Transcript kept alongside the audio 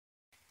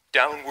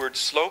downward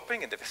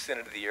sloping in the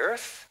vicinity of the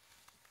Earth.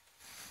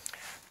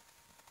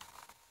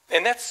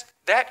 And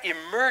that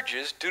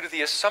emerges due to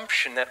the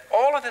assumption that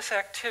all of this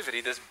activity,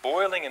 this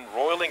boiling and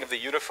roiling of the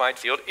unified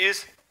field,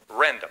 is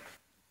random,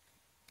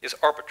 is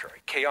arbitrary,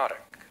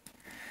 chaotic.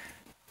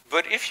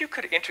 But if you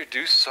could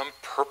introduce some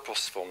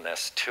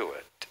purposefulness to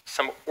it,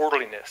 some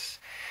orderliness,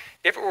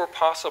 if it were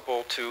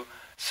possible to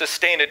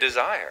sustain a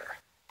desire,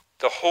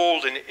 to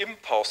hold an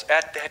impulse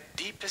at that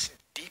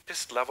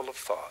deepest level of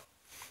thought,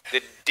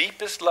 the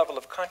deepest level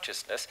of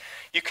consciousness,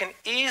 you can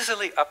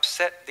easily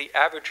upset the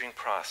averaging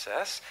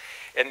process,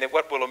 and that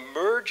what will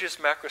emerge as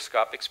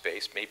macroscopic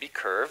space may be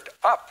curved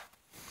up,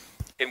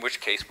 in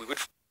which case we would...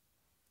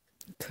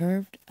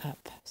 Curved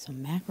up. So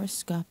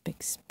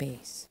macroscopic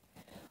space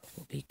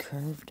will be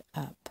curved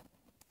up.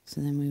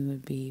 So then we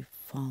would be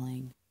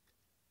falling.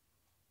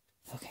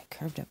 Okay,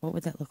 curved up. What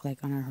would that look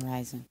like on our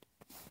horizon?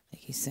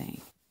 Like he's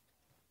saying.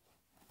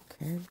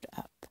 Curved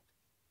up.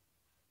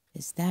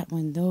 Is that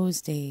when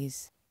those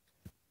days...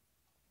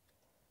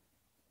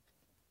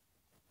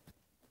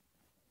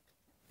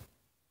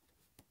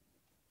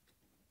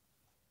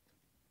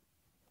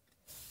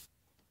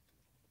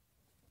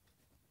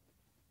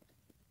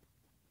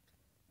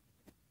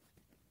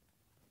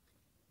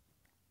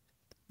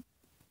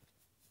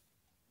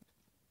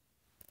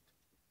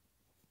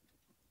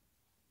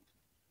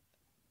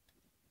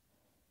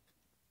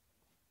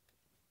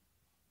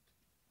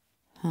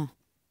 Huh.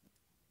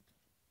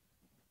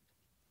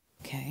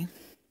 Okay.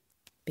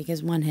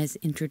 Because one has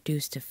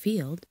introduced a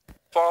field.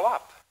 Fall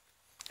up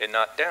and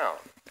not down.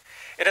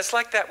 And it's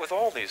like that with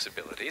all these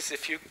abilities.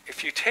 If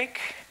you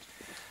take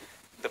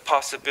the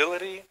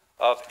possibility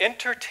of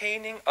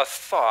entertaining a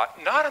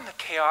thought, not on the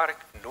chaotic,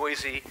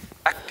 noisy,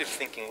 active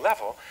thinking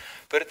level,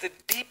 but at the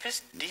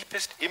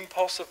deepest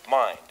impulse of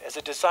mind, as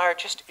a desire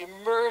just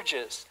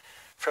emerges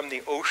from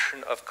the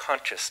ocean of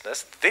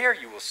consciousness, there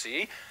you will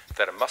see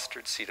that a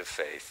mustard seed of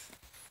faith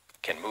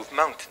can move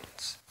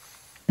mountains.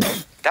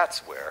 That's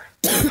where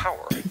the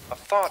power of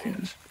thought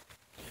is.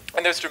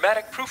 And there's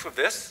dramatic proof of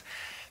this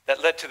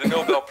that led to the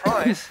Nobel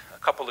Prize a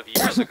couple of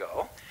years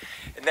ago,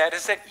 and that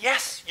is that,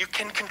 yes, you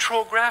can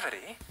control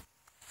gravity.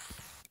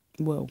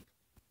 Whoa.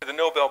 The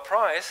Nobel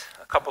Prize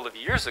a couple of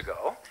years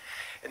ago,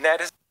 and that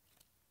is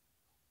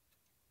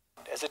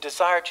as a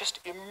desire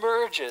just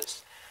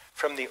emerges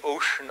from the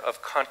ocean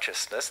of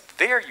consciousness,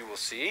 there you will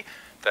see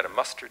that a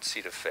mustard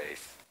seed of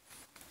faith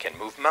can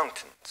move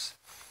mountains.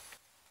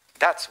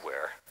 That's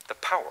where the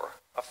power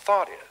of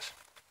thought is.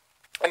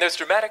 And there's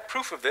dramatic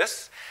proof of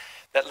this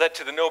that led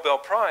to the Nobel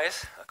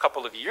Prize a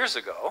couple of years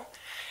ago,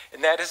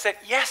 and that is that,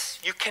 yes,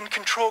 you can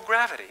control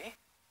gravity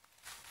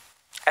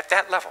at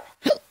that level.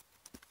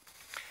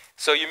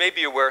 So you may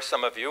be aware,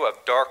 some of you,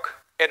 of dark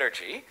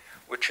energy,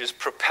 which is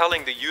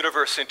propelling the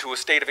universe into a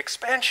state of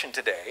expansion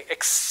today,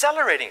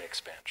 accelerating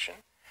expansion.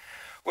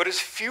 What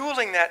is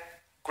fueling that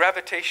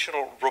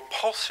gravitational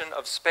repulsion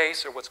of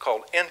space, or what's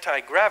called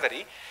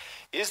anti-gravity,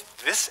 is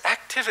this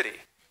activity,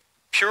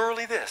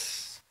 purely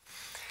this.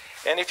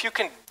 And if you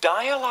can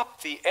dial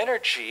up the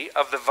energy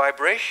of the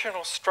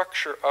vibrational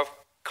structure of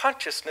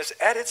consciousness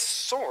at its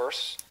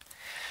source,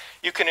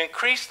 you can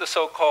increase the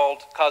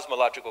so-called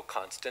cosmological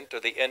constant, or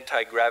the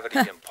anti-gravity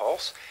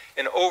impulse,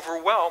 and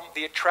overwhelm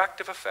the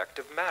attractive effect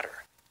of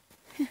matter.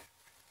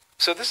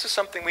 So this is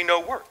something we know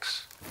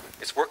works.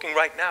 It's working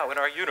right now in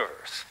our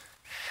universe.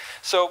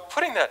 So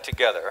putting that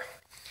together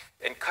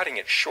and cutting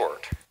it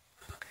short.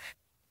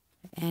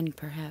 And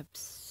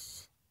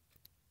perhaps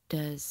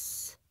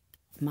does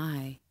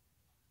my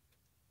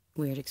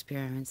weird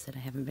experiments that I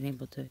haven't been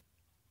able to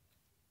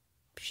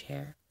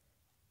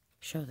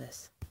show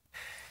this?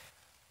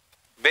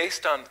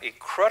 Based on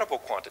incredible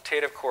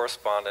quantitative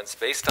correspondence,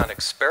 based on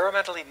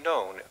experimentally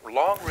known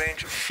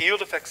long-range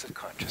field effects of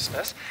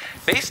consciousness,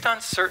 based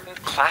on certain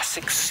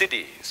classic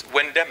cities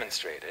when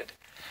demonstrated,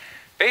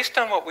 based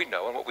on what we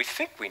know and what we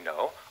think we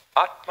know,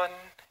 Atman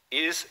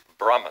is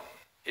Brahman,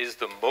 is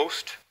the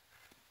most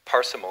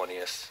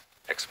parsimonious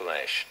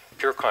explanation.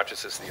 Pure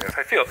consciousness of the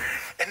unified field.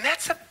 And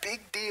that's a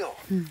big deal.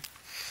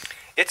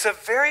 It's a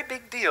very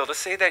big deal to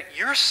say that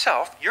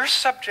yourself, your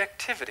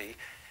subjectivity,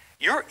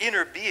 your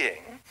inner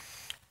being,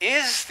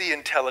 is the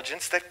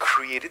intelligence that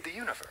created the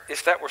universe.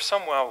 If that were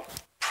somehow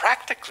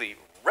practically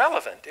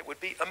relevant, it would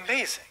be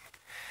amazing.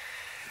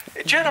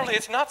 Generally,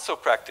 it's not so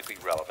practically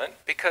relevant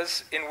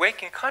because in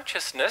waking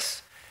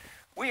consciousness,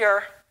 we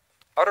are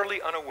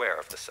utterly unaware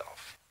of the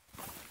self.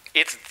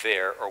 It's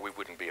there or we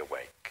wouldn't be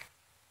awake.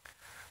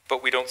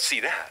 But we don't see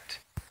that.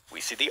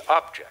 We see the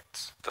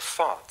objects, the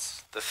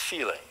thoughts, the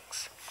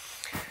feelings.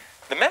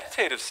 The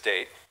meditative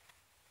state,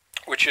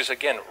 which is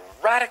again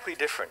radically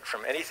different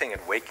from anything in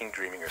waking,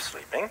 dreaming, or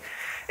sleeping,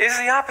 is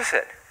the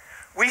opposite.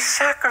 We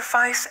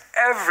sacrifice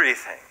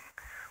everything.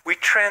 We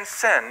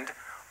transcend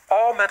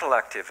all mental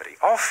activity,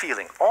 all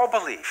feeling, all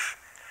belief,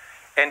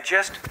 and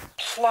just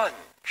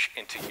plunge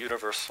into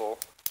universal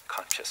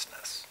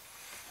consciousness.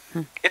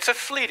 It's a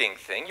fleeting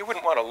thing. You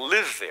wouldn't want to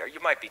live there. You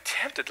might be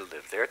tempted to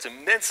live there. It's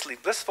immensely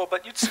blissful,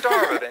 but you'd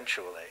starve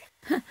eventually.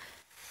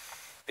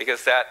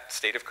 Because that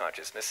state of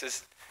consciousness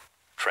is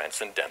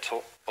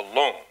transcendental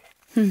alone.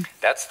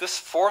 That's this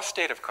fourth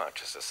state of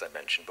consciousness I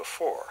mentioned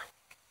before.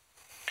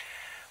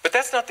 But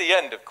that's not the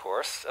end, of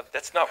course.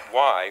 That's not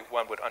why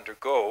one would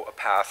undergo a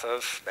path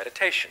of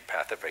meditation,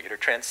 path of regular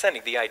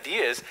transcending. The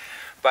idea is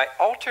by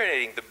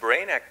alternating the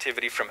brain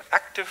activity from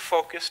active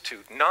focus to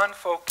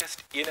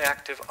non-focused,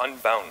 inactive,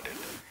 unbounded,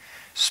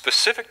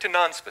 specific to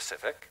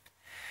non-specific,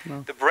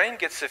 the brain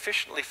gets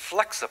sufficiently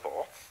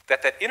flexible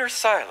that that inner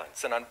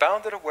silence and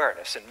unbounded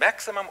awareness and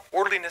maximum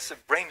orderliness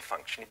of brain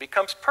functioning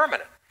becomes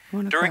permanent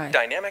during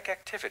dynamic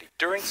activity,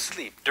 during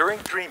sleep, during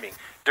dreaming,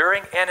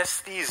 during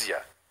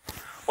anesthesia.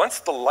 Once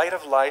the light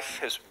of life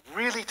has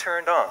really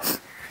turned on,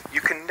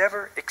 you can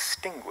never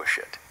extinguish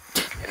it.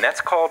 And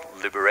that's called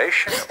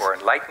liberation or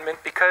enlightenment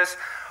because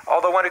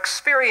although one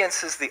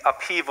experiences the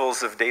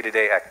upheavals of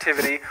day-to-day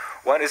activity,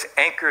 one is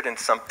anchored in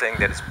something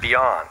that is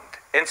beyond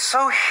and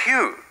so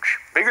huge,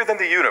 bigger than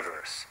the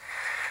universe,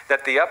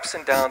 that the ups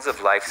and downs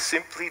of life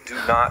simply do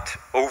not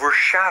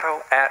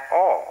overshadow at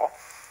all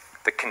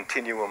the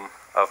continuum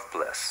of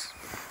bliss.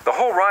 The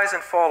whole rise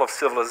and fall of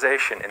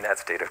civilization in that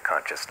state of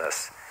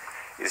consciousness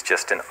is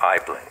just an eye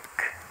blink.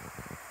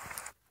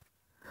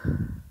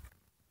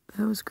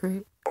 That was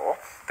great.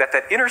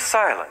 That inner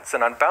silence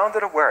and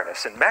unbounded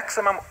awareness and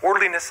maximum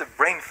orderliness of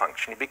brain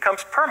functioning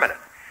becomes permanent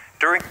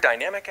during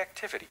dynamic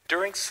activity,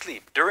 during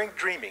sleep, during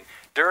dreaming,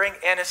 during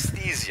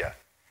anesthesia.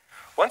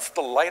 Once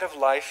the light of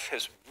life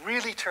has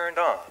really turned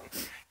on,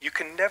 you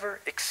can never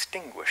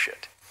extinguish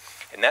it.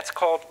 And that's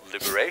called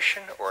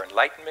liberation or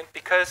enlightenment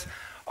because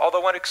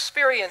although one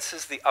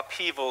experiences the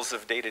upheavals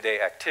of day-to-day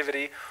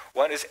activity,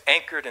 one is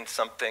anchored in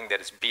something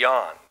that is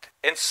beyond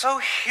and so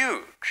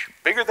huge,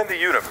 bigger than the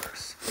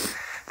universe,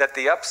 that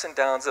the ups and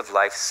downs of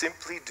life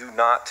simply do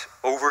not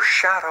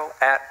overshadow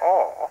at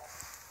all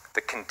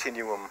the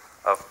continuum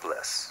of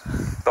bliss.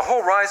 The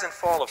whole rise and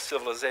fall of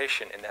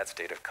civilization in that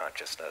state of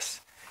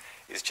consciousness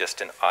is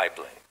just an eye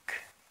blink.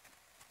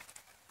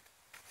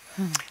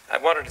 I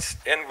wanted to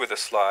end with a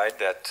slide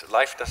that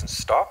life doesn't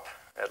stop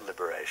at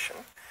liberation,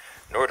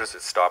 nor does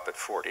it stop at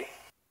 40.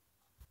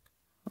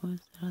 What was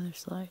that other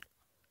slide?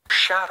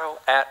 Shadow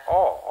at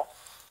all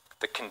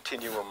the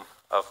continuum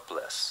of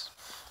bliss.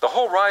 The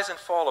whole rise and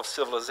fall of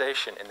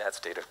civilization in that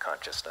state of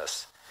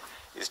consciousness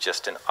is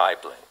just an eye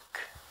blink.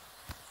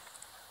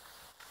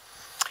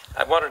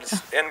 I wanted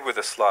to end with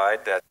a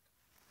slide that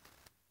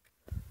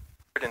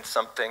in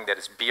something that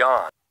is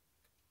beyond.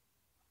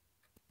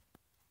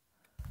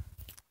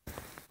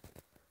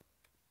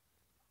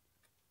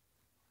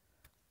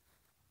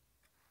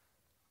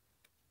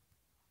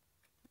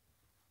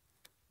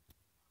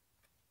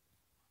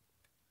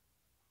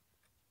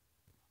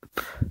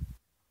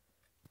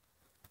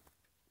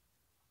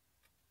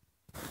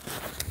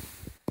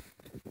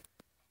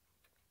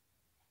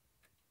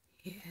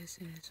 He is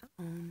in his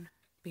own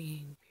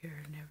being,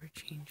 pure, never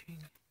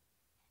changing,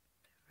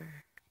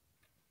 never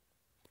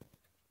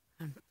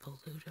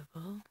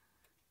unpollutable,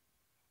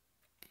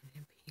 and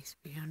in peace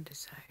beyond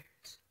desires.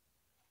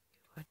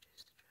 He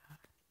watches the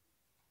drop.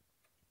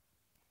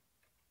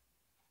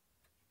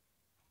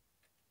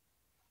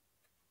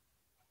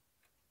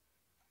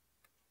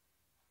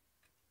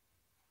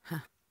 Huh.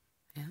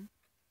 Yeah.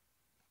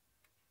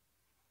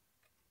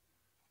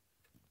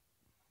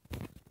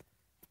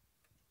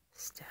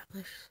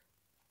 Established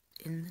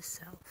in the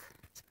self.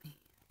 It's me.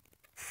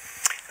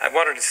 I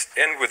wanted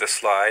to end with a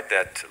slide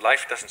that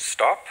life doesn't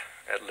stop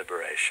at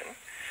liberation,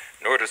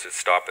 nor does it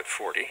stop at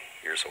 40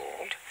 years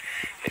old.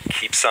 It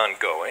keeps on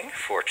going,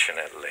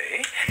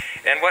 fortunately.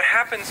 And what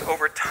happens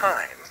over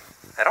time,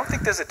 I don't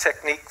think there's a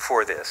technique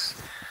for this,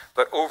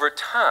 but over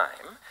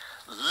time,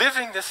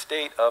 living the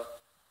state of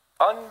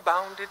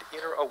unbounded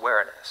inner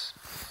awareness.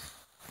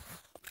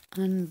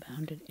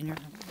 Unbounded inner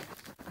awareness.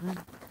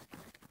 Huh.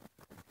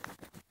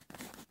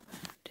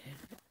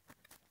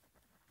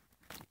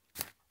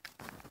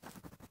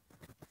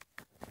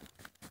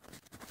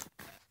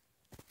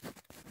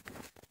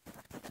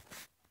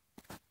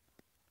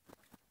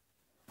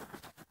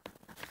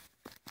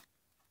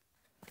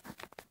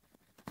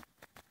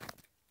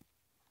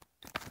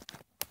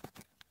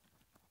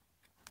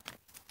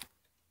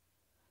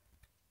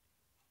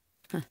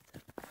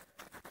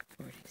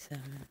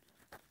 47.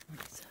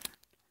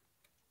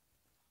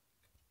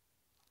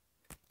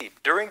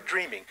 During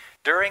dreaming,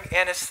 during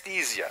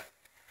anesthesia,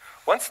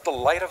 once the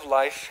light of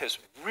life has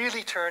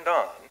really turned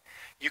on,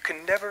 you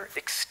can never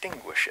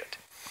extinguish it.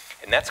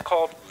 And that's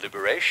called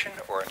liberation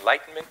or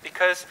enlightenment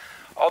because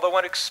although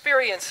one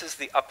experiences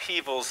the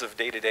upheavals of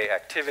day-to-day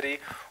activity,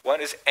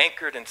 one is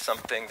anchored in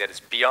something that is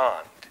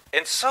beyond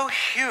and so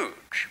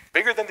huge,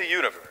 bigger than the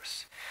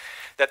universe,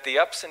 that the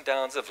ups and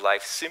downs of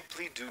life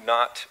simply do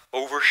not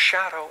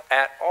overshadow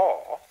at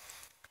all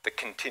the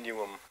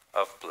continuum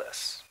of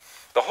bliss.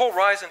 The whole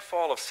rise and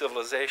fall of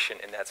civilization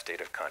in that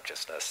state of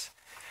consciousness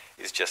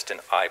is just an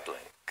eye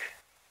blink.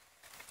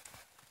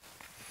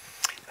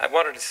 I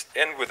wanted to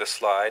end with a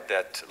slide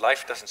that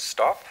life doesn't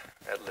stop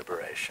at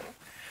liberation,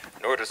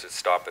 nor does it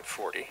stop at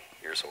 40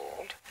 years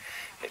old.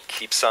 It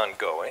keeps on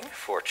going,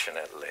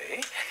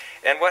 fortunately.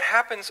 And what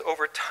happens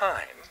over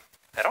time,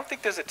 I don't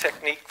think there's a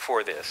technique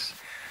for this,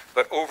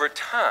 but over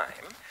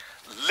time,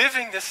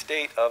 living the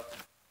state of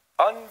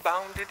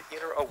unbounded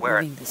inner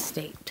awareness. Living the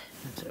state.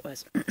 That's what it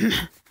was.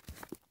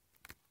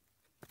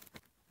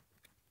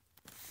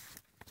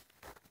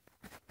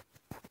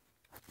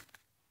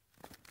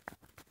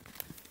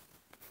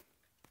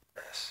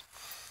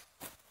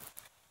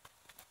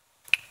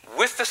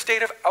 With the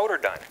state of outer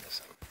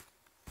dynamism.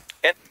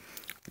 And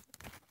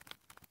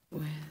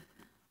With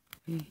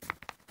the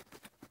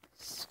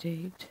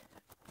state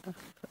of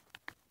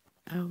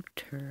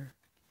outer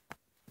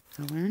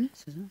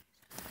awareness, isn't it?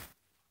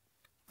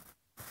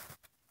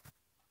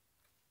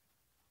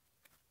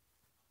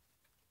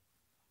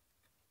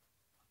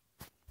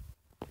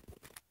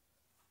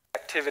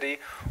 activity,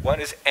 one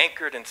is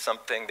anchored in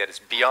something that is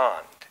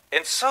beyond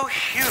and so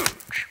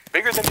huge,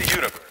 bigger than the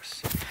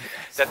universe,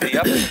 that the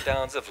ups and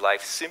downs of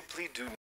life simply do